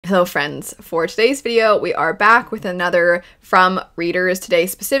Hello friends, for today's video we are back with another From Readers. Today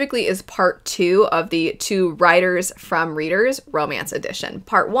specifically is part 2 of the 2 Writers from Readers romance edition.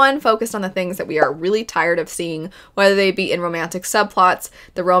 Part 1 focused on the things that we are really tired of seeing, whether they be in romantic subplots,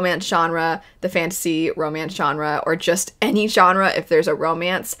 the romance genre, the fantasy romance genre, or just any genre if there's a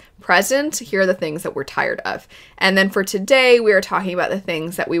romance present. Here are the things that we're tired of. And then for today we are talking about the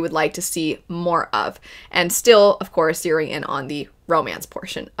things that we would like to see more of, and still of course zeroing in on the romance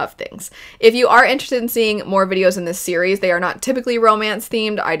portion of things. If you are interested in seeing more videos in this series, they are not typically romance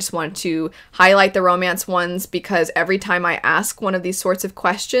themed. I just want to highlight the romance ones because every time I ask one of these sorts of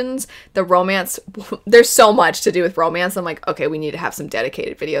questions, the romance, there's so much to do with romance. I'm like, okay, we need to have some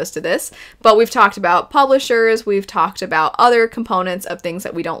dedicated videos to this. But we've talked about publishers, we've talked about other components of things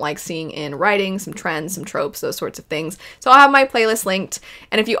that we don't like seeing in writing, some trends, some tropes, those sorts of things. So I'll have my playlist linked.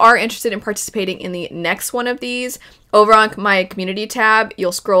 And if you are interested in participating in the next one of these, over on my community tab,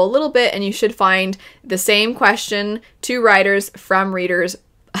 you'll scroll a little bit and you should find the same question, 2 writers from readers,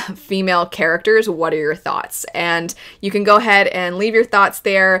 female characters. What are your thoughts? And you can go ahead and leave your thoughts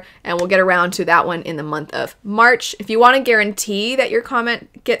there and we'll get around to that one in the month of March. If you want to guarantee that your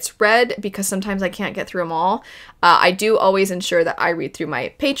comment gets read, because sometimes I can't get through them all, I do always ensure that I read through my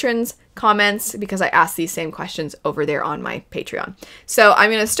patrons' comments because I ask these same questions over there on my Patreon. So I'm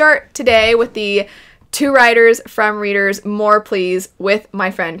going to start today with the 2 writers from readers, more please, with my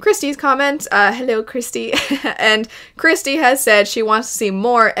friend Christy's comment. Hello, Christy. And Christy has said she wants to see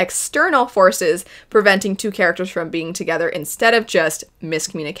more external forces preventing 2 characters from being together instead of just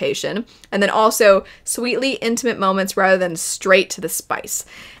miscommunication. And then also sweetly intimate moments rather than straight to the spice.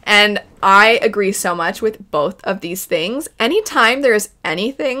 And I agree so much with both of these things. Anytime there's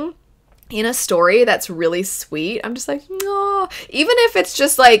anything in a story that's really sweet, I'm just like, no. Even if it's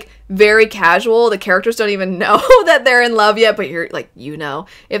just like very casual, the characters don't even know that they're in love yet, but you're like, you know,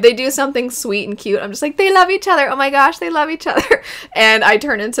 if they do something sweet and cute, I'm just like, they love each other. Oh my gosh, they love each other. And I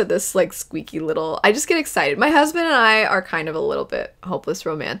turn into this like squeaky little, I just get excited. My husband and I are kind of a little bit hopeless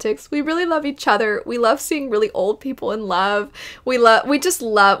romantics. We really love each other. We love seeing really old people in love. We just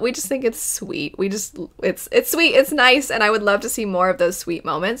think it's sweet. It's sweet, it's nice, and I would love to see more of those sweet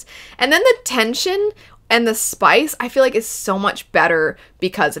moments. And then the tension and the spice, I feel like, is so much better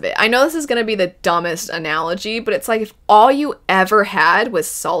because of it. I know this is going to be the dumbest analogy, but it's like if all you ever had was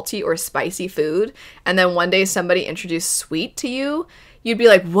salty or spicy food, and then one day somebody introduced sweet to you, you'd be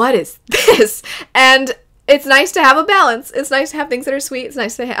like, what is this? And it's nice to have a balance. It's nice to have things that are sweet. It's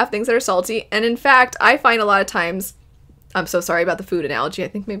nice to have things that are salty. And in fact, I find a lot of times, I'm so sorry about the food analogy. I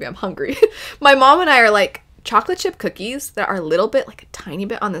think maybe I'm hungry. My mom and I are like, chocolate chip cookies that are a little bit, like a tiny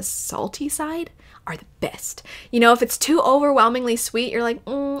bit on the salty side are the best. You know, if it's too overwhelmingly sweet, you're like,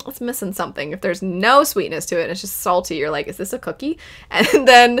 it's missing something. If there's no sweetness to it and it's just salty, you're like, is this a cookie? And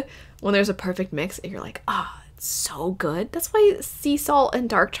then when there's a perfect mix, you're like, it's so good. That's why sea salt and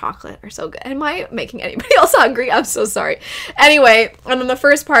dark chocolate are so good. Am I making anybody else hungry? I'm so sorry. Anyway, and then the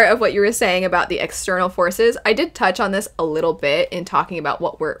first part of what you were saying about the external forces, I did touch on this a little bit in talking about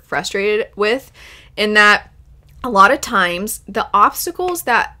what we're frustrated with, in that a lot of times the obstacles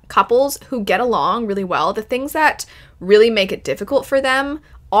that couples who get along really well, the things that really make it difficult for them,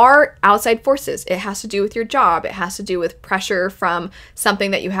 are outside forces. It has to do with your job. It has to do with pressure from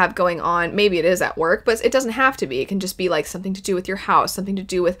something that you have going on. Maybe it is at work, but it doesn't have to be. It can just be like something to do with your house, something to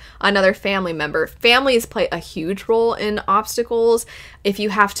do with another family member. Families play a huge role in obstacles. If you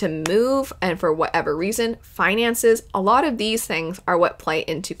have to move, and for whatever reason, finances, a lot of these things are what play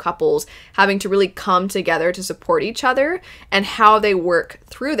into couples having to really come together to support each other and how they work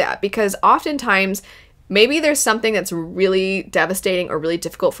through that. Because oftentimes, maybe there's something that's really devastating or really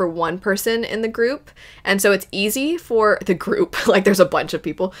difficult for one person in the group. And so it's easy for the group, like there's a bunch of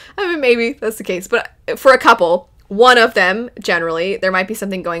people. I mean, maybe that's the case, but for a couple, one of them, generally, there might be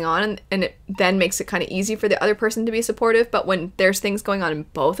something going on and it then makes it kind of easy for the other person to be supportive. But when there's things going on in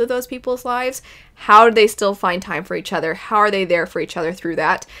both of those people's lives, how do they still find time for each other? How are they there for each other through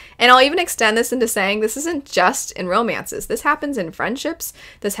that? And I'll even extend this into saying this isn't just in romances. This happens in friendships.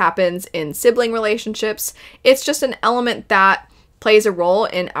 This happens in sibling relationships. It's just an element that plays a role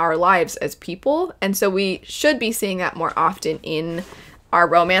in our lives as people. And so we should be seeing that more often in our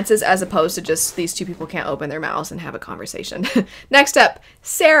romances, as opposed to just these 2 people can't open their mouths and have a conversation. Next up,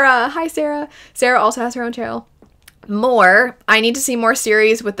 Sarah. Hi, Sarah. Sarah also has her own channel. I need to see more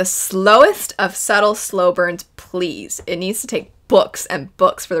series with the slowest of subtle slow burns, please. It needs to take books and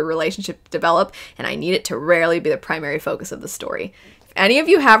books for the relationship to develop, and I need it to rarely be the primary focus of the story. If any of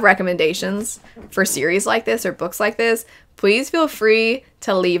you have recommendations for series like this or books like this, please feel free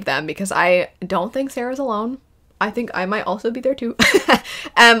to leave them, because I don't think Sarah's alone. I think I might also be there too.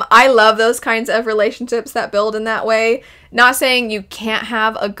 I love those kinds of relationships that build in that way. Not saying you can't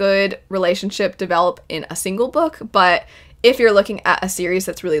have a good relationship develop in a single book, but if you're looking at a series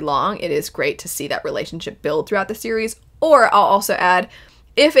that's really long, it is great to see that relationship build throughout the series. Or I'll also add,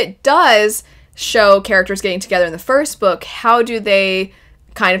 if it does show characters getting together in the first book, how do they,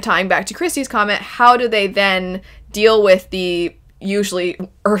 kind of tying back to Christy's comment, how do they then deal with the usually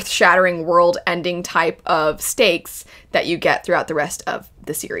earth-shattering, world-ending type of stakes that you get throughout the rest of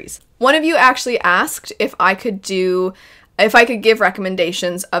the series? One of you actually asked if I could give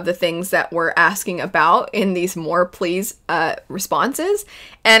recommendations of the things that we're asking about in these more please responses.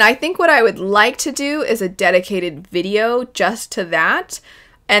 And I think what I would like to do is a dedicated video just to that.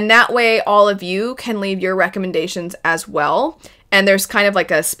 And that way all of you can leave your recommendations as well. And there's kind of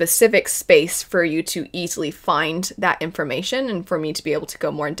like a specific space for you to easily find that information and for me to be able to go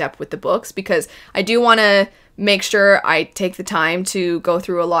more in depth with the books, because I do want to make sure I take the time to go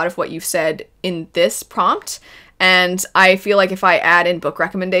through a lot of what you've said in this prompt. And I feel like if I add in book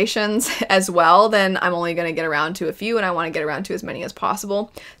recommendations as well, then I'm only going to get around to a few, and I want to get around to as many as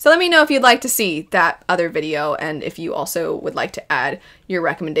possible. So let me know if you'd like to see that other video, and if you also would like to add your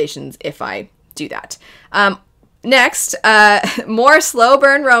recommendations if I do that. Next, more slow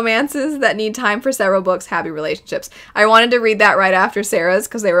burn romances that need time for several books, happy relationships. I wanted to read that right after Sarah's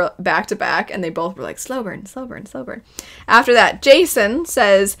because they were back to back and they both were like slow burn, slow burn, slow burn. After that, Jason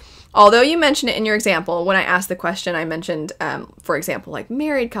says, although you mentioned it in your example, when I asked the question, I mentioned, for example, like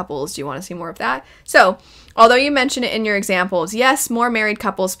married couples. Do you want to see more of that? So, although you mentioned it in your examples, yes, more married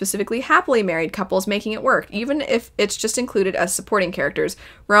couples, specifically happily married couples, making it work, even if it's just included as supporting characters.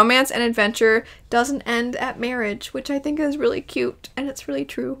 Romance and adventure doesn't end at marriage, which I think is really cute, and it's really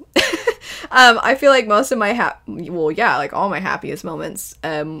true. I feel like most of my like all my happiest moments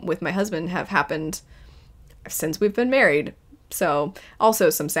with my husband have happened since we've been married. So also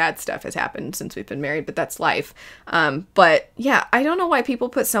some sad stuff has happened since we've been married, but that's life. But yeah, I don't know why people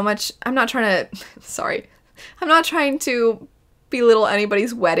put so much, I'm not trying to belittle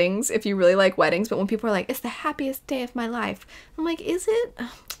anybody's weddings if you really like weddings, but when people are like, it's the happiest day of my life, I'm like, is it?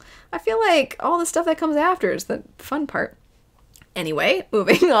 I feel like all the stuff that comes after is the fun part. Anyway,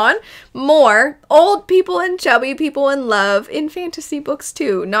 moving on. More old people and chubby people in love in fantasy books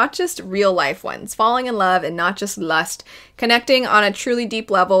too, not just real life ones. Falling in love and not just lust. Connecting on a truly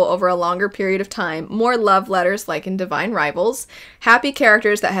deep level over a longer period of time. More love letters like in Divine Rivals. Happy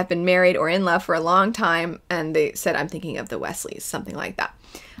characters that have been married or in love for a long time. And they said, I'm thinking of the Wesleys, something like that.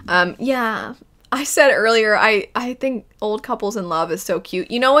 Yeah, I said earlier, I think old couples in love is so cute.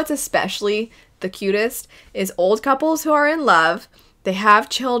 You know what's especially the cutest is old couples who are in love, they have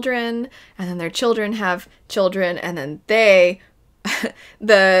children, and then their children have children, and then they,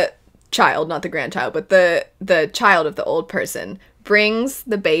 the child, not the grandchild, but the child of the old person brings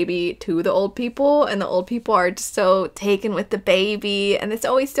the baby to the old people, and the old people are just so taken with the baby, and it's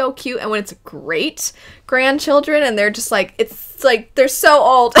always so cute. And when it's great grandchildren and they're just like, it's like they're so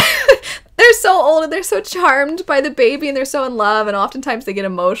old they're so old and they're so charmed by the baby and they're so in love, and oftentimes they get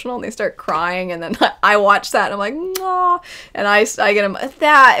emotional and they start crying, and then I watch that and I'm like, aw, and I get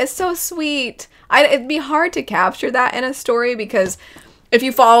that is so sweet. It'd be hard to capture that in a story, because if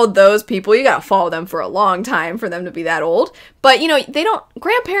you followed those people, you gotta follow them for a long time for them to be that old. But, you know,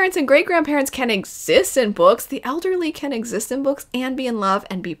 grandparents and great-grandparents can exist in books. The elderly can exist in books and be in love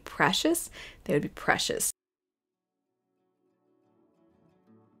and be precious. They would be precious.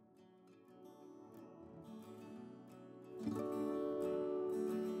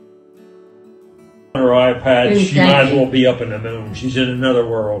 On her iPad, she might as well be up in the moon. She's in another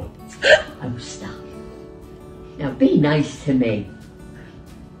world. Oh, stop. Now be nice to me.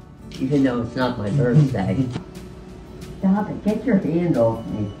 Even though it's not my birthday. Stop it. Get your hand off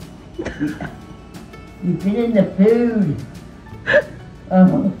me. You've been in the food.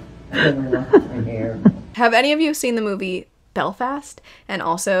 Oh, I don't wash my hair. Have any of you seen the movie Belfast? And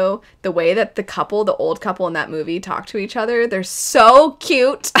also the way that the old couple in that movie talk to each other, they're so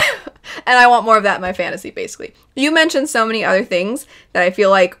cute. And I want more of that in my fantasy, basically. You mentioned so many other things that I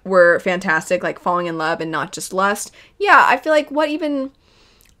feel like were fantastic, like falling in love and not just lust. Yeah, I feel like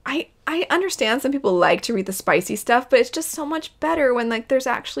I understand some people like to read the spicy stuff, but it's just so much better when like there's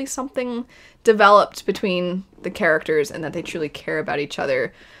actually something developed between the characters and that they truly care about each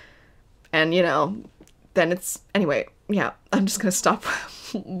other. And, you know, then it's, anyway, yeah, I'm just gonna stop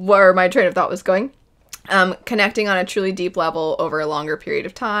where my train of thought was going. Connecting on a truly deep level over a longer period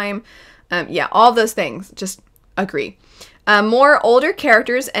of time. Yeah, all those things, just agree. More older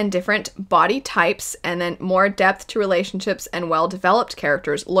characters and different body types, and then more depth to relationships and well-developed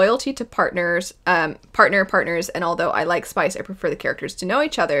characters, loyalty to partners, partners, and although I like spice, I prefer the characters to know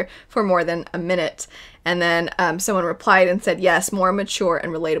each other for more than a minute. And then someone replied and said, yes, more mature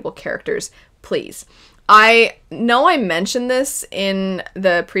and relatable characters, please. I know I mentioned this in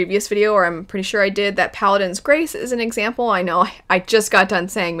the previous video, or I'm pretty sure I did, that Paladin's Grace is an example. I know I just got done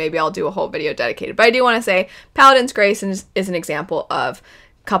saying maybe I'll do a whole video dedicated, but I do want to say Paladin's Grace is an example of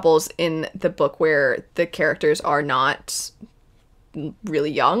couples in the book where the characters are not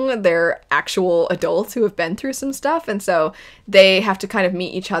really young. They're actual adults who have been through some stuff, and so they have to kind of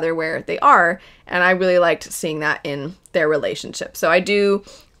meet each other where they are, and I really liked seeing that in their relationship. So I do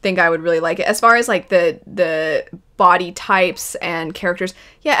think I would really like it. As far as like the body types and characters,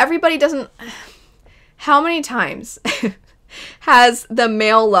 yeah, everybody doesn't... How many times has the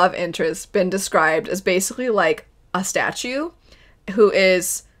male love interest been described as basically like a statue who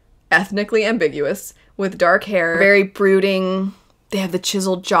is ethnically ambiguous, with dark hair, very brooding, they have the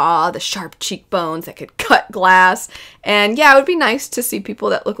chiseled jaw, the sharp cheekbones that could cut glass, and yeah, it would be nice to see people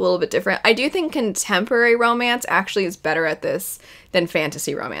that look a little bit different. I do think contemporary romance actually is better at this than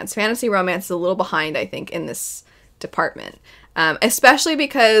fantasy romance. Fantasy romance is a little behind, I think, in this department, especially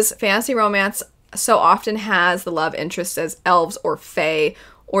because fantasy romance so often has the love interests as elves or fae,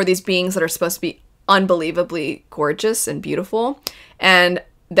 or these beings that are supposed to be unbelievably gorgeous and beautiful, and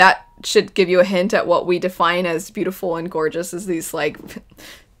that should give you a hint at what we define as beautiful and gorgeous, as these like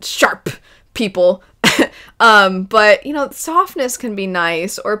sharp people. But you know, softness can be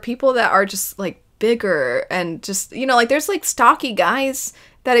nice, or people that are just like bigger and just, you know, like there's like stocky guys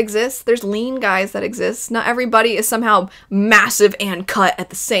that exist. There's lean guys that exist. Not everybody is somehow massive and cut at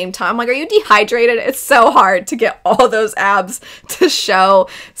the same time. Like, are you dehydrated? It's so hard to get all those abs to show.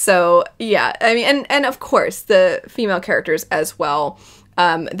 So yeah, I mean, and of course the female characters as well.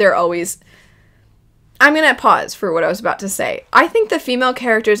 They're always... I'm gonna pause for what I was about to say. I think the female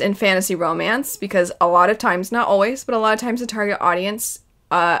characters in fantasy romance, because a lot of times, not always, but a lot of times the target audience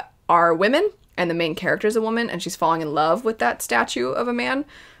are women, and the main character is a woman, and she's falling in love with that statue of a man,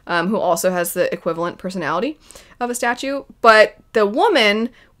 who also has the equivalent personality of a statue. But the woman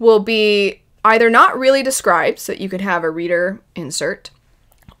will be either not really described, so that you could have a reader insert,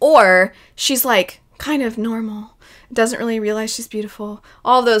 or she's like kind of normal, doesn't really realize she's beautiful,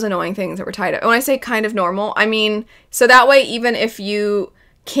 all of those annoying things that were tied up. When I say kind of normal, I mean, so that way, even if you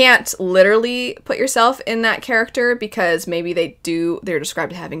can't literally put yourself in that character, because maybe they're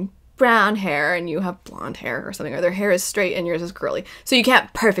described as having brown hair and you have blonde hair or something, or their hair is straight and yours is curly, so you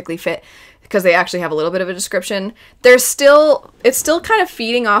can't perfectly fit because they actually have a little bit of a description. It's still kind of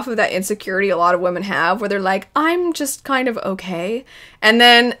feeding off of that insecurity a lot of women have, where they're like, I'm just kind of okay. And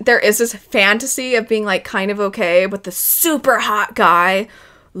then there is this fantasy of being like kind of okay, but the super hot guy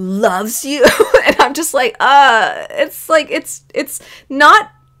loves you. And I'm just like, it's like, it's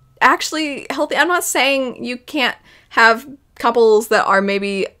not actually healthy. I'm not saying you can't have couples that are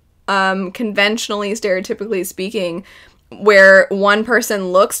maybe conventionally, stereotypically speaking, where one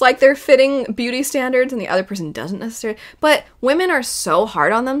person looks like they're fitting beauty standards and the other person doesn't necessarily. But women are so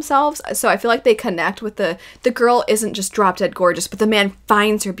hard on themselves, so I feel like they connect with the girl isn't just drop dead gorgeous, but the man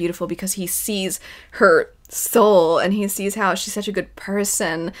finds her beautiful because he sees her soul and he sees how she's such a good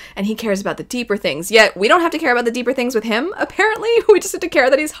person and he cares about the deeper things. Yet we don't have to care about the deeper things with him, apparently. We just have to care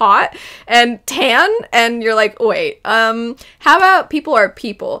that he's hot and tan, and you're like, wait, how about people are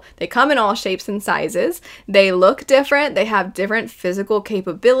people? They come in all shapes and sizes, they look different, they have different physical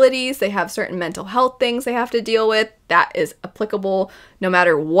capabilities, they have certain mental health things they have to deal with. That is applicable no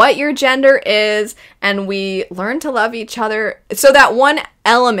matter what your gender is, and we learn to love each other. So that one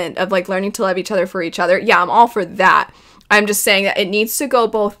element of like learning to love each other for each other, yeah, I'm all for that. I'm just saying that it needs to go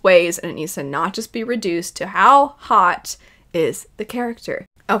both ways, and it needs to not just be reduced to how hot is the character.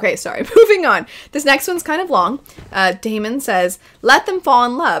 Okay, sorry, moving on. This next one's kind of long. Damon says, let them fall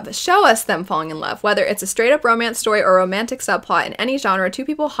in love. Show us them falling in love. Whether it's a straight-up romance story or a romantic subplot in any genre, two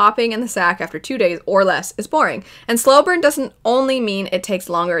people hopping in the sack after 2 days or less is boring. And slow burn doesn't only mean it takes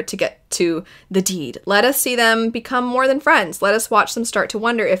longer to get to the deed. Let us see them become more than friends. Let us watch them start to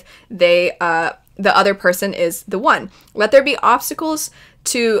wonder if the other person is the one. Let there be obstacles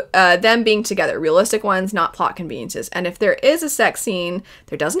to them being together, realistic ones, not plot conveniences. And if there is a sex scene,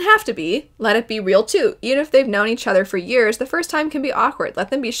 there doesn't have to be. Let it be real too. Even if they've known each other for years, the first time can be awkward. Let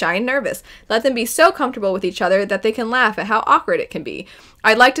them be shy and nervous. Let them be so comfortable with each other that they can laugh at how awkward it can be.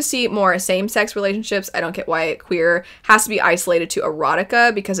 I'd like to see more same-sex relationships. I don't get why queer has to be isolated to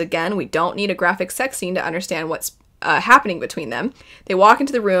erotica, because again, we don't need a graphic sex scene to understand what's happening between them. They walk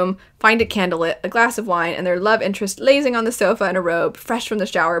into the room, find it candlelit, a glass of wine, and their love interest lazing on the sofa in a robe, fresh from the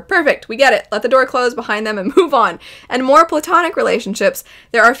shower. Perfect, we get it. Let the door close behind them and move on. And more platonic relationships.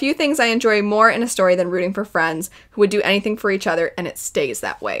 There are few things I enjoy more in a story than rooting for friends who would do anything for each other, and it stays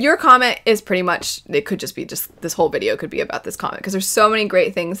that way. Your comment is pretty much, it could just be this whole video could be about this comment, because there's so many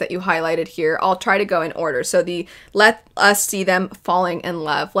great things that you highlighted here. I'll try to go in order. So the let us see them falling in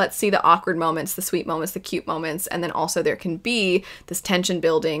love. Let's see the awkward moments, the sweet moments, the cute moments, and then also there can be this tension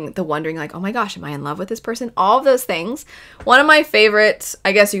building, the wondering like, oh my gosh, am I in love with this person? All of those things. One of my favorites,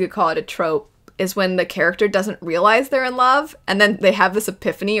 I guess you could call it a trope, is when the character doesn't realize they're in love and then they have this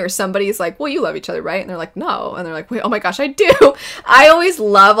epiphany, or somebody's like, well, you love each other, right? And they're like, no. And they're like, wait, oh my gosh, I do. I always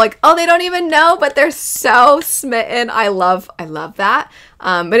love like, oh, they don't even know, but they're so smitten. I love that.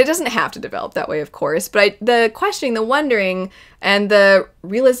 But it doesn't have to develop that way, of course. But the questioning, the wondering, and the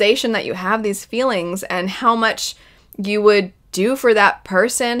realization that you have these feelings and how much you would do for that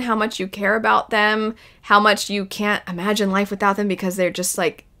person, how much you care about them, how much you can't imagine life without them because they're just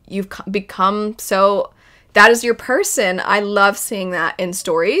like, you've become so, that is your person. I love seeing that in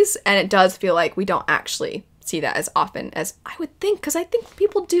stories, and it does feel like we don't actually see that as often as I would think, because I think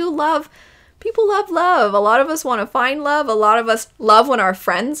people love love. A lot of us want to find love. A lot of us love when our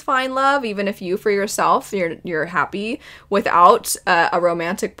friends find love, even if you for yourself, you're happy without a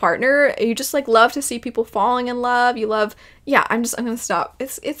romantic partner. You just like love to see people falling in love. You love, yeah, I'm gonna stop.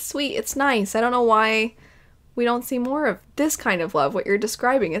 It's sweet. It's nice. I don't know why we don't see more of this kind of love, what you're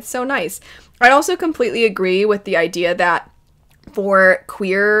describing. It's so nice. I also completely agree with the idea that for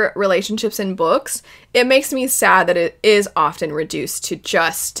queer relationships in books, it makes me sad that it is often reduced to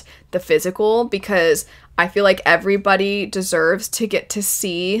just the physical, because I feel like everybody deserves to get to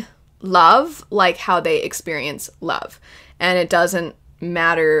see love like how they experience love. And it doesn't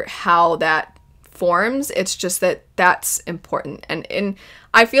matter how that forms. It's just that that's important. And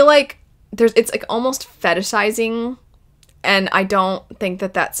I feel like it's like almost fetishizing, and I don't think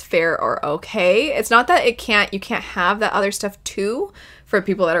that that's fair or okay. It's not that you can't have that other stuff too for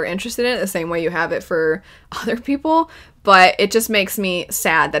people that are interested in it the same way you have it for other people, but it just makes me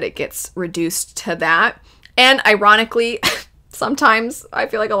sad that it gets reduced to that. And ironically, sometimes I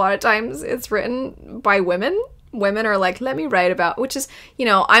feel like a lot of times it's written by women. Women are like, let me write about, which is, you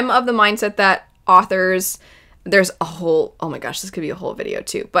know, I'm of the mindset that authors, there's a whole, oh my gosh, this could be a whole video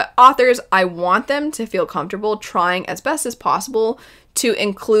too. But authors, I want them to feel comfortable trying as best as possible to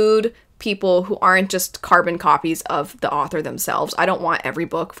include people who aren't just carbon copies of the author themselves. I don't want every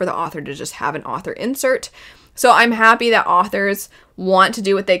book for the author to just have an author insert. So I'm happy that authors want to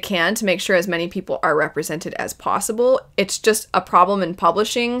do what they can to make sure as many people are represented as possible. It's just a problem in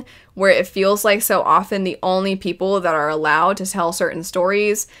publishing where it feels like so often the only people that are allowed to tell certain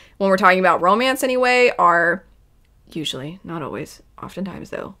stories, when we're talking about romance anyway, are usually, not always, oftentimes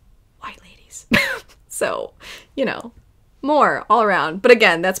though, white ladies. So, you know, more all around. But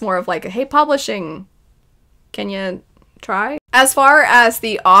again, that's more of like, hey, publishing, can you try? As far as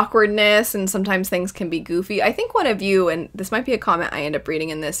the awkwardness and sometimes things can be goofy, I think one of you, and this might be a comment I end up reading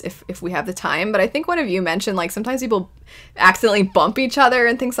in this if we have the time, but I think one of you mentioned like sometimes people accidentally bump each other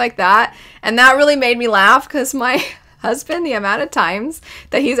and things like that. And that really made me laugh because my husband, the amount of times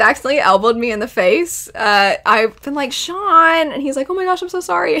that he's accidentally elbowed me in the face, I've been like, Sean, and he's like, oh my gosh, I'm so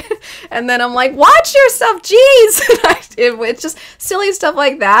sorry. And then I'm like, watch yourself, jeez. It's just silly stuff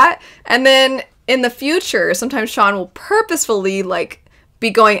like that. And then in the future, sometimes Sean will purposefully like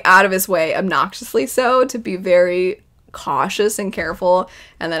be going out of his way, obnoxiously so, to be very cautious and careful.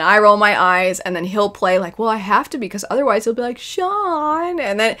 And then I roll my eyes, and then he'll play like, well, I have to, because otherwise he'll be like, Sean,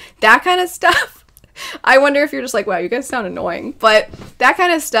 and then that kind of stuff. I wonder if you're just like, wow, you guys sound annoying. But that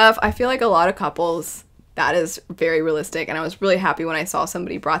kind of stuff, I feel like a lot of couples, that is very realistic. And I was really happy when I saw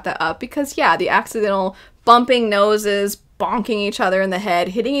somebody brought that up, because yeah, the accidental bumping noses, bonking each other in the head,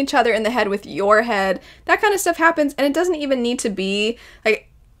 hitting each other in the head with your head, that kind of stuff happens. And it doesn't even need to be like,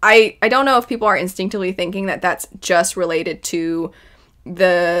 I don't know if people are instinctively thinking that that's just related to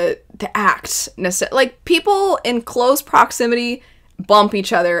the act. Like people in close proximity bump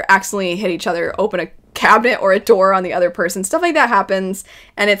each other, accidentally hit each other, open a cabinet or a door on the other person. Stuff like that happens,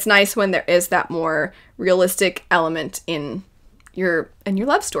 and it's nice when there is that more realistic element in your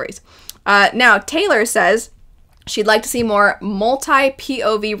love stories. Now, Taylor says, She'd like to see more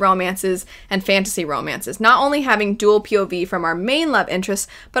multi-POV romances and fantasy romances, not only having dual POV from our main love interests,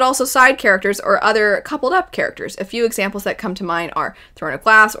 but also side characters or other coupled up characters. A few examples that come to mind are Throne of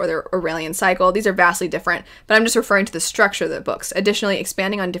Glass or the Aurelian Cycle. These are vastly different, but I'm just referring to the structure of the books. Additionally,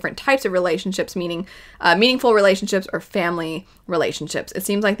 expanding on different types of relationships, meaning meaningful relationships or family relationships. It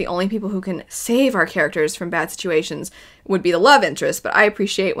seems like the only people who can save our characters from bad situations would be the love interest, but I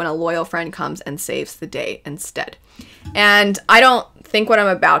appreciate when a loyal friend comes and saves the day instead. And I don't think what I'm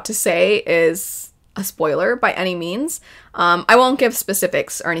about to say is a spoiler by any means. I won't give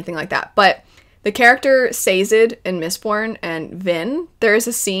specifics or anything like that, but the character Sazed in Mistborn and Vin, there is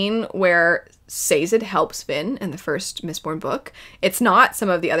a scene where Sazed helps Vin in the first Mistborn book. It's not some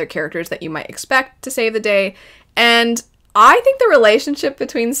of the other characters that you might expect to save the day, and I think the relationship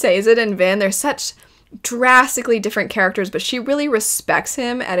between Sazed and Vin, they're such drastically different characters, but she really respects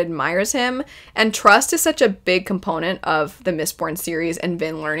him and admires him, and trust is such a big component of the Mistborn series and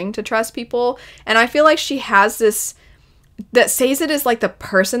Vin learning to trust people. And I feel like she has this, that Sazed is like the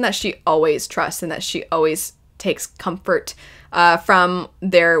person that she always trusts and that she always takes comfort from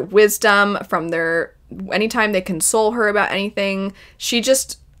their wisdom, from their, anytime they console her about anything, she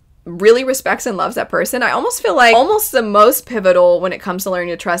just really respects and loves that person. I almost feel like almost the most pivotal when it comes to learning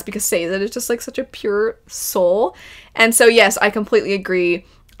to trust, because Sazed is just like such a pure soul. And so yes, I completely agree.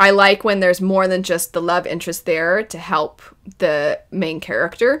 I like when there's more than just the love interest there to help the main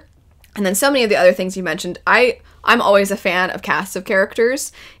character. And then so many of the other things you mentioned, I'm always a fan of casts of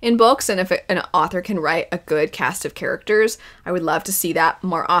characters in books, and if an author can write a good cast of characters, I would love to see that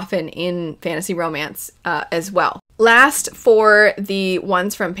more often in fantasy romance as well. Last, for the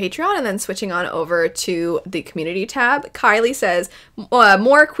ones from Patreon, and then switching on over to the community tab, Kylie says,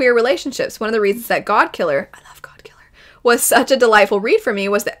 more queer relationships. One of the reasons that Godkiller, I love Godkiller, was such a delightful read for me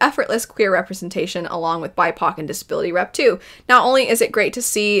was the effortless queer representation along with BIPOC and disability rep too. Not only is it great to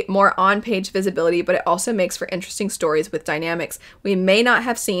see more on-page visibility, but it also makes for interesting stories with dynamics we may not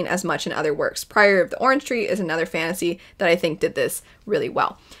have seen as much in other works. Priory of the Orange Tree is another fantasy that I think did this really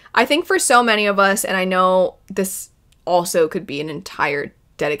well. I think for so many of us, and I know this also could be an entire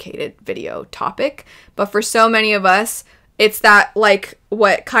dedicated video topic, but for so many of us, it's that, like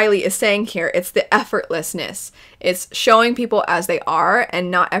what Kylie is saying here, it's the effortlessness. It's showing people as they are,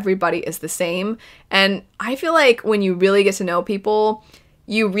 and not everybody is the same. And I feel like when you really get to know people,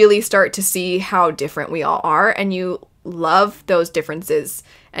 you really start to see how different we all are, and you love those differences,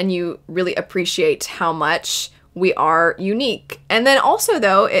 and you really appreciate how much we are unique. And then also,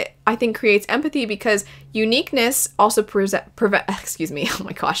 though, it, I think, creates empathy, because uniqueness also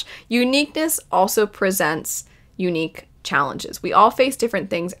uniqueness also presents unique challenges. We all face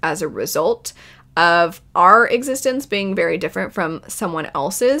different things as a result of our existence being very different from someone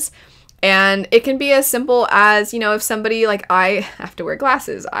else's. And it can be as simple as, you know, if somebody, like, I have to wear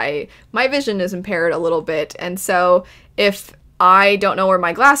glasses, my vision is impaired a little bit. And so if I don't know where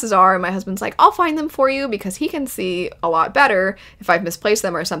my glasses are, and my husband's like, I'll find them for you because he can see a lot better if I've misplaced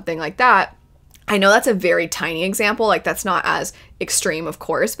them or something like that. I know that's a very tiny example, like that's not as extreme, of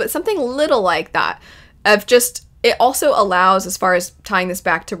course, but something little like that of just, it also allows, as far as tying this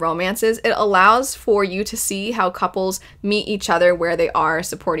back to romances, it allows for you to see how couples meet each other where they are,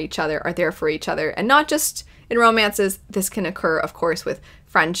 support each other, are there for each other. And not just in romances, this can occur, of course, with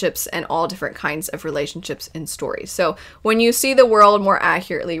friendships and all different kinds of relationships and stories. So when you see the world more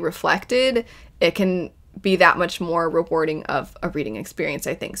accurately reflected, it can be that much more rewarding of a reading experience,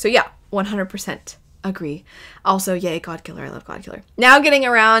 I think. So yeah, 100%. Agree. Also, yay, Godkiller. I love Godkiller. Now getting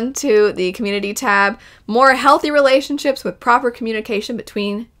around to the community tab. More healthy relationships with proper communication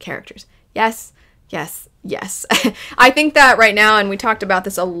between characters. Yes, yes, yes. I think that right now, and we talked about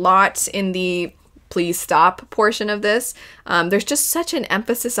this a lot in the please stop portion of this, there's just such an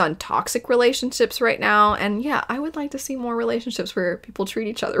emphasis on toxic relationships right now. And yeah, I would like to see more relationships where people treat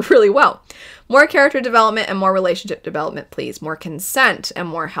each other really well. More character development and more relationship development, please. More consent and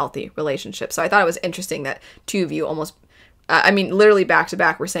more healthy relationships. So I thought it was interesting that two of you almost, literally back to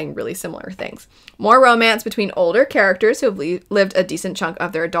back, were saying really similar things. More romance between older characters who have lived a decent chunk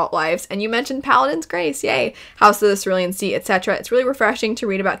of their adult lives. And you mentioned Paladin's Grace, yay. House of the Cerulean Sea, etc. It's really refreshing to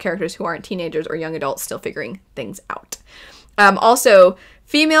read about characters who aren't teenagers or young adults still figuring things out. Also,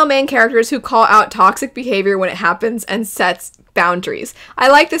 female main characters who call out toxic behavior when it happens and sets boundaries. I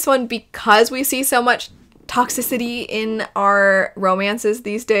like this one because we see so much toxicity in our romances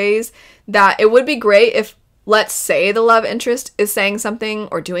these days that it would be great if, let's say, the love interest is saying something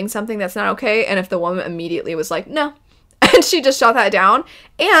or doing something that's not okay, and if the woman immediately was like, no, and she just shot that down.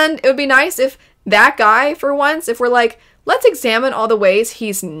 And it would be nice if that guy, for once, if we're like, let's examine all the ways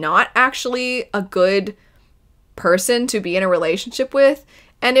he's not actually a good person to be in a relationship with.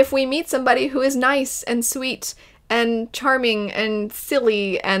 And if we meet somebody who is nice and sweet and charming and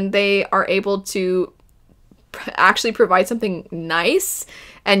silly, and they are able to actually provide something nice,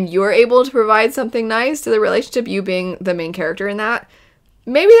 and you're able to provide something nice to the relationship, you being the main character in that,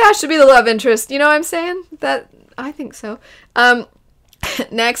 maybe that should be the love interest. You know what I'm saying? I think so.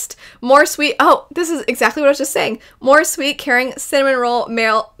 Next, more sweet. Oh, this is exactly what I was just saying. More sweet, caring, cinnamon roll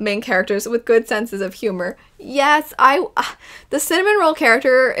male main characters with good senses of humor. Yes, the cinnamon roll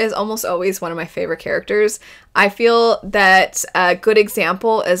character is almost always one of my favorite characters. I feel that a good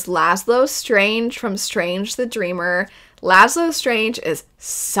example is Laszlo Strange from Strange the Dreamer. Laszlo Strange is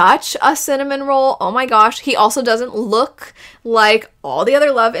such a cinnamon roll. Oh my gosh. He also doesn't look like all the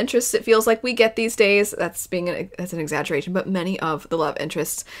other love interests it feels like we get these days. That's an exaggeration, but many of the love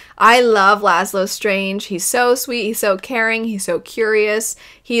interests. I love Laszlo Strange. He's so sweet. He's so caring. He's so curious.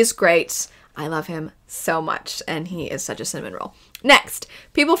 He's great. I love him so much, and he is such a cinnamon roll. Next,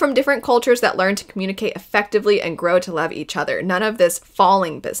 people from different cultures that learn to communicate effectively and grow to love each other. None of this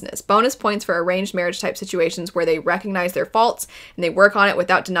falling business. Bonus points for arranged marriage type situations where they recognize their faults and they work on it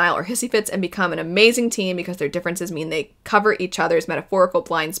without denial or hissy fits and become an amazing team because their differences mean they cover each other's metaphorical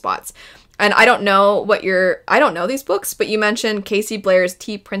blind spots. And I don't know these books, but you mentioned Casey Blair's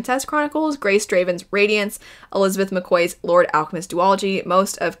Tea Princess Chronicles, Grace Draven's Radiance, Elizabeth McCoy's Lord Alchemist Duology,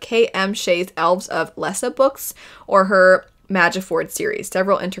 most of K.M. Shea's Elves of Lessa books, or her Magiford series,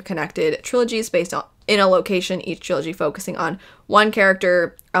 several interconnected trilogies based in a location, each trilogy focusing on one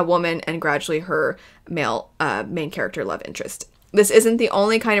character, a woman, and gradually her male main character love interest. This isn't the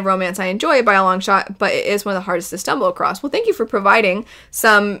only kind of romance I enjoy by a long shot, but it is one of the hardest to stumble across. Well, thank you for providing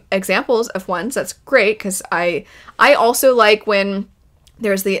some examples of ones. That's great, because I also like when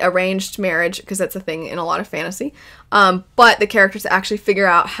there's the arranged marriage, because that's a thing in a lot of fantasy. But the characters actually figure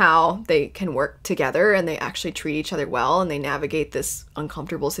out how they can work together, and they actually treat each other well, and they navigate this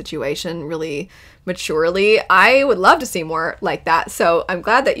uncomfortable situation really maturely. I would love to see more like that, so I'm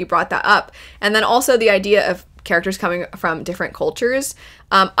glad that you brought that up. And then also the idea of characters coming from different cultures.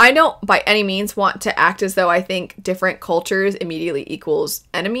 I don't by any means want to act as though I think different cultures immediately equals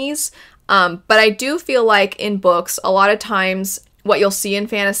enemies. But I do feel like in books, a lot of times what you'll see in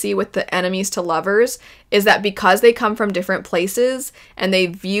fantasy with the enemies to lovers is that because they come from different places and they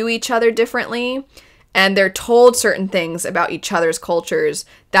view each other differently and they're told certain things about each other's cultures,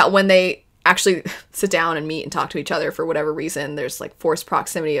 that when they actually sit down and meet and talk to each other for whatever reason, there's like forced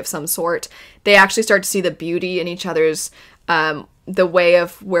proximity of some sort, they actually start to see the beauty in each other's, the way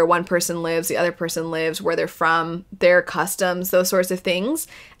of where one person lives, the other person lives, where they're from, their customs, those sorts of things.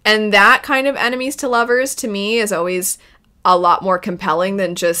 And that kind of enemies to lovers to me is always a lot more compelling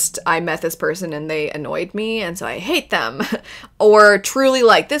than just I met this person and they annoyed me and so I hate them. Or truly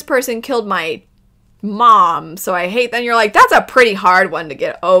like, this person killed my mom, so I hate them. You're like, that's a pretty hard one to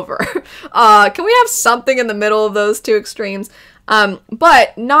get over. Can we have something in the middle of those two extremes?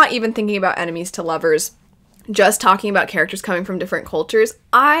 But not even thinking about enemies to lovers, just talking about characters coming from different cultures.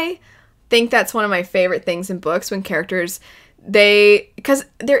 I think that's one of my favorite things in books, when characters, because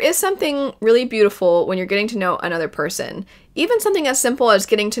there is something really beautiful when you're getting to know another person. Even something as simple as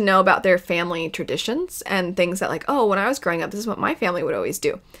getting to know about their family traditions and things that like, oh, when I was growing up, this is what my family would always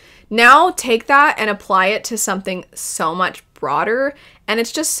do. Now take that and apply it to something so much broader, and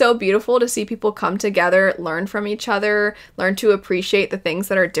it's just so beautiful to see people come together, learn from each other, learn to appreciate the things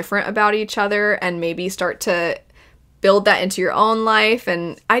that are different about each other, and maybe start to build that into your own life.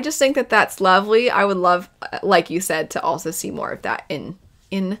 And I just think that that's lovely. I would love, like you said, to also see more of that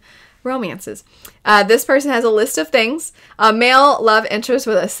in romances. This person has a list of things. A male love interest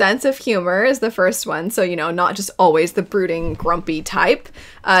with a sense of humor is the first one. So, not just always the brooding, grumpy type.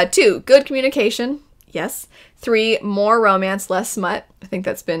 2, good communication. Yes. 3, more romance, less smut. I think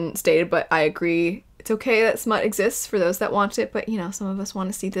that's been stated, but I agree. It's okay that smut exists for those that want it, but some of us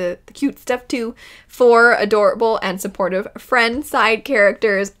want to see the cute stuff too. 4, adorable and supportive friend side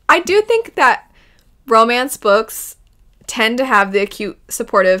characters. I do think that romance books tend to have the cute,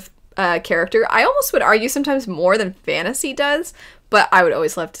 supportive character. I almost would argue sometimes more than fantasy does, but I would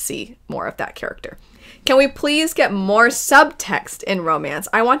always love to see more of that character. Can we please get more subtext in romance?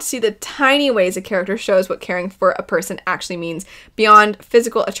 I want to see the tiny ways a character shows what caring for a person actually means beyond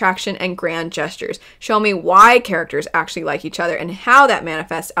physical attraction and grand gestures. Show me why characters actually like each other and how that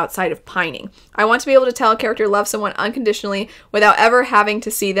manifests outside of pining. I want to be able to tell a character loves someone unconditionally without ever having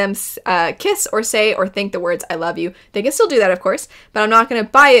to see them kiss or say or think the words I love you. They can still do that, of course, but I'm not going to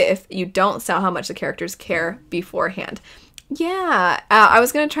buy it if you don't sell how much the characters care beforehand. Yeah, I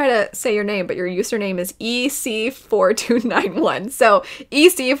was going to try to say your name, but your username is EC4291. So,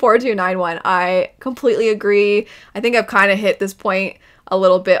 EC4291, I completely agree. I think I've kind of hit this point a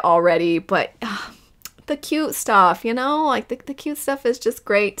little bit already, but the cute stuff, you know? Like, the cute stuff is just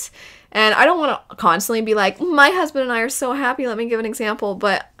great. And I don't want to constantly be like, my husband and I are so happy, let me give an example,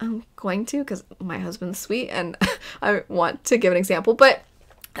 but I'm going to because my husband's sweet and I want to give an example. But,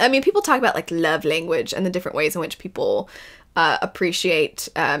 I mean, people talk about, like, love language and the different ways in which people appreciate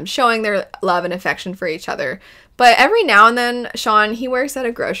showing their love and affection for each other. But every now and then, Sean, he works at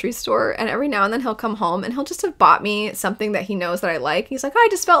a grocery store, and every now and then he'll come home and he'll just have bought me something that he knows that I like. He's like, I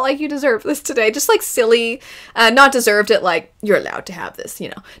just felt like you deserved this today. Just like silly, not deserved it like, you're allowed to have this, you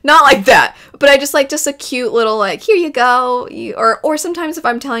know. Not like that. But I just like, just a cute little like, here you go. Or sometimes if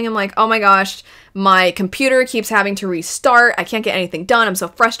I'm telling him like, oh my gosh, my computer keeps having to restart. I can't get anything done. I'm so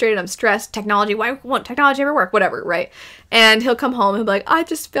frustrated. I'm stressed. Technology, why won't technology ever work? Whatever, right? And he'll come home and be like, I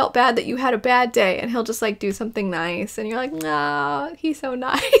just felt bad that you had a bad day. And he'll just like do something nice. And you're like, nah, he's so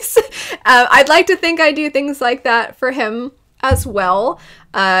nice. I'd like to think I do things like that for him as well.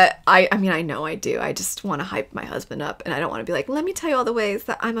 I mean, I know I do. I just want to hype my husband up, and I don't want to be like, let me tell you all the ways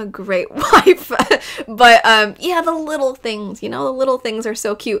that I'm a great wife. But yeah, the little things, you know, the little things are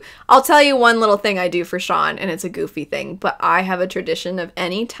so cute. I'll tell you one little thing I do for Sean, and it's a goofy thing, but I have a tradition of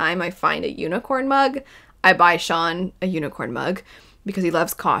any time I find a unicorn mug, I buy Sean a unicorn mug because he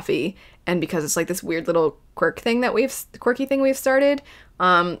loves coffee and because it's like this weird little quirky thing we've started.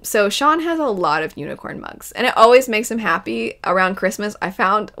 So Sean has a lot of unicorn mugs, and it always makes him happy. Around Christmas, I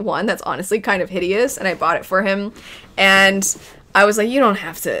found one that's honestly kind of hideous, and I bought it for him. And I was like, you don't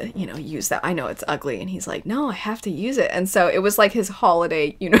have to, you know, use that. I know it's ugly. And he's like, no, I have to use it. And so it was like his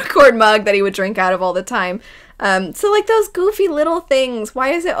holiday unicorn mug that he would drink out of all the time. So like those goofy little things,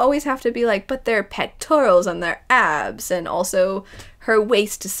 why does it always have to be like, but their pectorals and their abs, and also her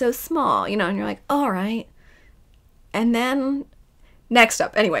waist is so small, you know, and you're like, all right. And then next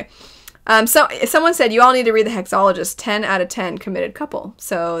up, anyway, so someone said you all need to read The Hexologist. 10 out of 10 committed couple.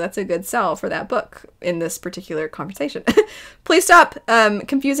 So that's a good sell for that book in this particular conversation. Please stop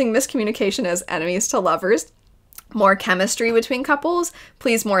confusing miscommunication as enemies to lovers. More chemistry between couples.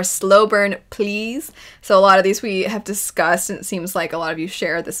 Please, more slow burn, please. So a lot of these we have discussed, and it seems like a lot of you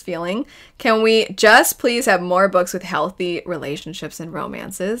share this feeling. Can we just please have more books with healthy relationships and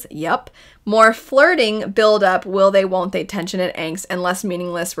romances? Yep. More flirting, build up, will they, won't they, tension and angst, and less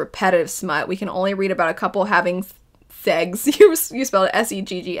meaningless, repetitive smut. We can only read about a couple having segs, you spelled it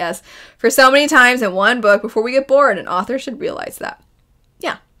S-E-G-G-S, for so many times in one book before we get bored. An author should realize that.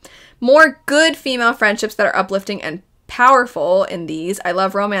 Yeah. More good female friendships that are uplifting and powerful in these. I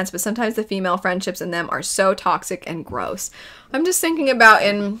love romance, but sometimes the female friendships in them are so toxic and gross. I'm just thinking about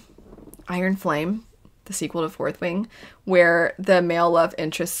in Iron Flame, the sequel to Fourth Wing, where the male love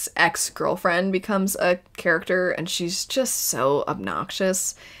interest's ex-girlfriend becomes a character, and she's just so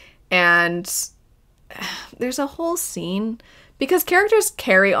obnoxious. And there's a whole scene, because characters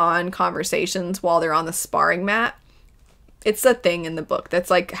carry on conversations while they're on the sparring mat. It's a thing in the book. That's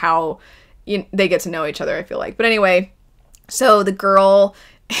like how they get to know each other, I feel like. But anyway, so the girl,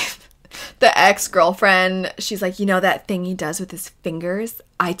 the ex-girlfriend, she's like, you know that thing he does with his fingers?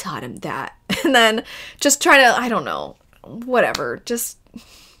 I taught him that. And then just trying to, I don't know, whatever, just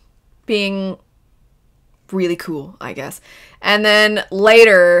being really cool, I guess. And then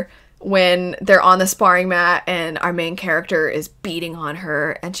later, when they're on the sparring mat and our main character is beating on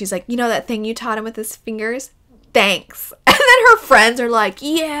her, and she's like, you know that thing you taught him with his fingers? Thanks. And then her friends are like,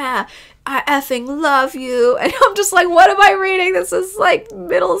 yeah, I effing love you. And I'm just like, what am I reading? This is like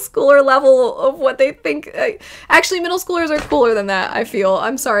middle schooler level of what they think. Actually, middle schoolers are cooler than that, I feel.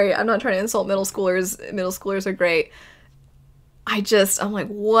 I'm sorry. I'm not trying to insult middle schoolers. Middle schoolers are great. I'm like,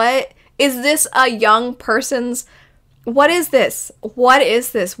 what? Is this a young person's? What is this? What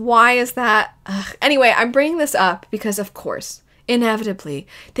is this? Why is that? Ugh. Anyway, I'm bringing this up because, of course, inevitably,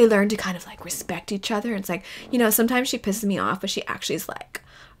 they learn to kind of like respect each other. It's like, you know, sometimes she pisses me off, but she actually is like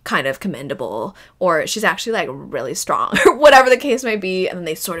kind of commendable, or she's actually like really strong, or whatever the case may be. And then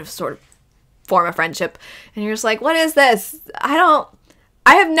they sort of form a friendship, and you're just like, what is this? I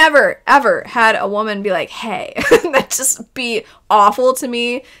have never ever had a woman be like, hey, that just be awful to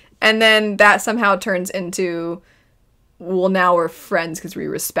me. And then that somehow turns into, well, now we're friends because we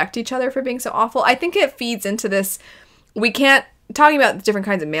respect each other for being so awful. I think it feeds into this. We can't, talking about the different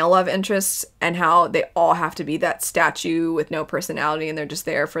kinds of male love interests and how they all have to be that statue with no personality and they're just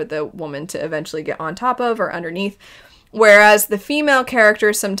there for the woman to eventually get on top of or underneath. Whereas the female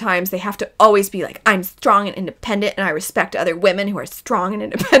characters, sometimes they have to always be like, I'm strong and independent and I respect other women who are strong and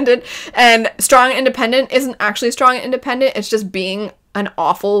independent. And strong and independent isn't actually strong and independent. It's just being an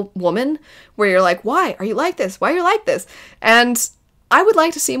awful woman where you're like, why are you like this? Why are you like this? And I would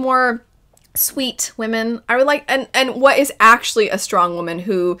like to see more sweet women. I would like, and what is actually a strong woman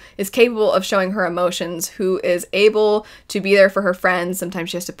who is capable of showing her emotions, who is able to be there for her friends. Sometimes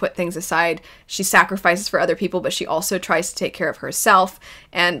she has to put things aside. She sacrifices for other people, but she also tries to take care of herself.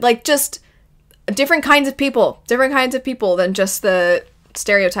 And like, just different kinds of people than just the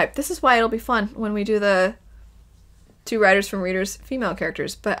stereotype. This is why it'll be fun when we do the two writers from readers female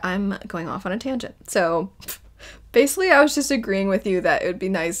characters, but I'm going off on a tangent. So basically, I was just agreeing with you that it would be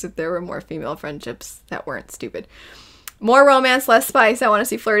nice if there were more female friendships that weren't stupid. More romance, less spice. I want to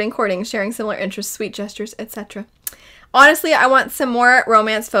see flirting, courting, sharing similar interests, sweet gestures, etc. Honestly, I want some more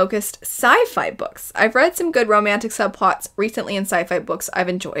romance-focused sci-fi books. I've read some good romantic subplots recently in sci-fi books I've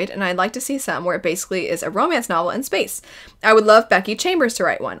enjoyed, and I'd like to see some where it basically is a romance novel in space. I would love Becky Chambers to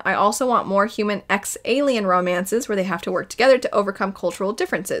write one. I also want more human ex-alien romances where they have to work together to overcome cultural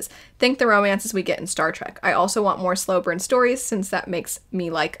differences. Think the romances we get in Star Trek. I also want more slow burn stories, since that makes me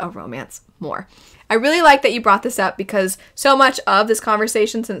like a romance more. I really like that you brought this up because so much of this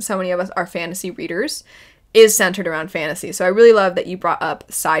conversation, since so many of us are fantasy readers, is centered around fantasy. So I really love that you brought up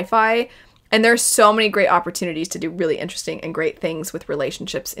sci-fi, and there's so many great opportunities to do really interesting and great things with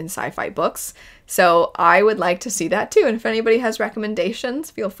relationships in sci-fi books. So I would like to see that too. And if anybody has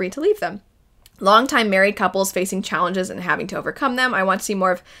recommendations, feel free to leave them. Longtime married couples facing challenges and having to overcome them. I want to see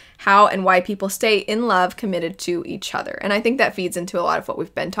more of how and why people stay in love, committed to each other. And I think that feeds into a lot of what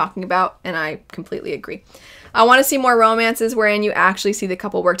we've been talking about, and I completely agree. I want to see more romances wherein you actually see the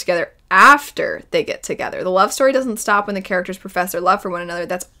couple work together after they get together. The love story doesn't stop when the characters profess their love for one another.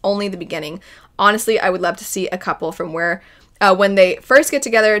 That's only the beginning. Honestly, I would love to see a couple from where when they first get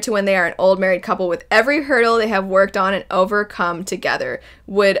together to when they are an old married couple with every hurdle they have worked on and overcome together.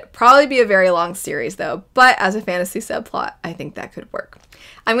 Would probably be a very long series though, but as a fantasy subplot, I think that could work.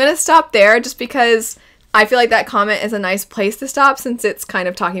 I'm going to stop there just because I feel like that comment is a nice place to stop, since it's kind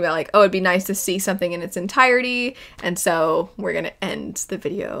of talking about like, oh, it'd be nice to see something in its entirety. And so we're going to end the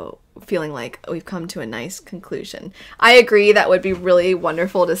video feeling like we've come to a nice conclusion. I agree, that would be really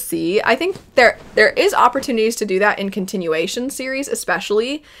wonderful to see. I think there is opportunities to do that in continuation series,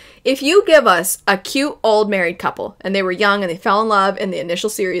 especially if you give us a cute old married couple and they were young and they fell in love in the initial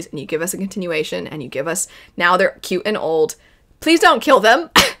series, and you give us a continuation and you give us now they're cute and old. Please don't kill them.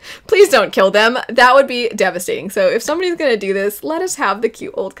 Please don't kill them. That would be devastating. So if somebody's going to do this, let us have the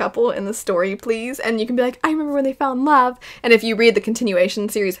cute old couple in the story, please. And you can be like, I remember when they fell in love. And if you read the continuation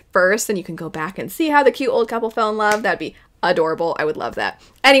series first, then you can go back and see how the cute old couple fell in love. That'd be adorable. I would love that.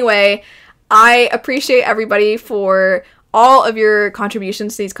 Anyway, I appreciate everybody for all of your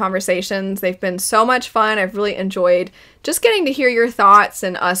contributions to these conversations. They've been so much fun. I've really enjoyed just getting to hear your thoughts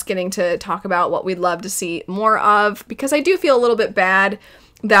and us getting to talk about what we'd love to see more of, because I do feel a little bit bad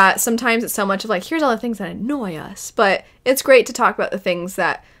that sometimes it's so much of like, here's all the things that annoy us, but it's great to talk about the things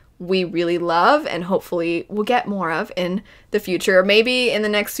that we really love and hopefully we'll get more of in the future. Maybe in the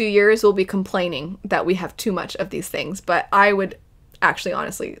next few years we'll be complaining that we have too much of these things, but I would actually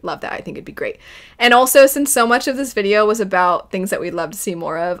honestly love that. I think it'd be great. And also, since so much of this video was about things that we'd love to see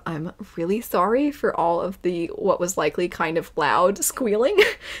more of, I'm really sorry for all of the what was likely kind of loud squealing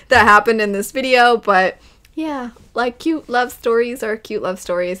that happened in this video, but yeah, like cute love stories are cute love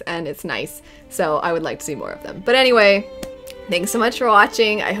stories and it's nice. So I would like to see more of them. But anyway, thanks so much for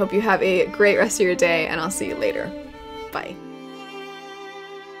watching. I hope you have a great rest of your day and I'll see you later. Bye.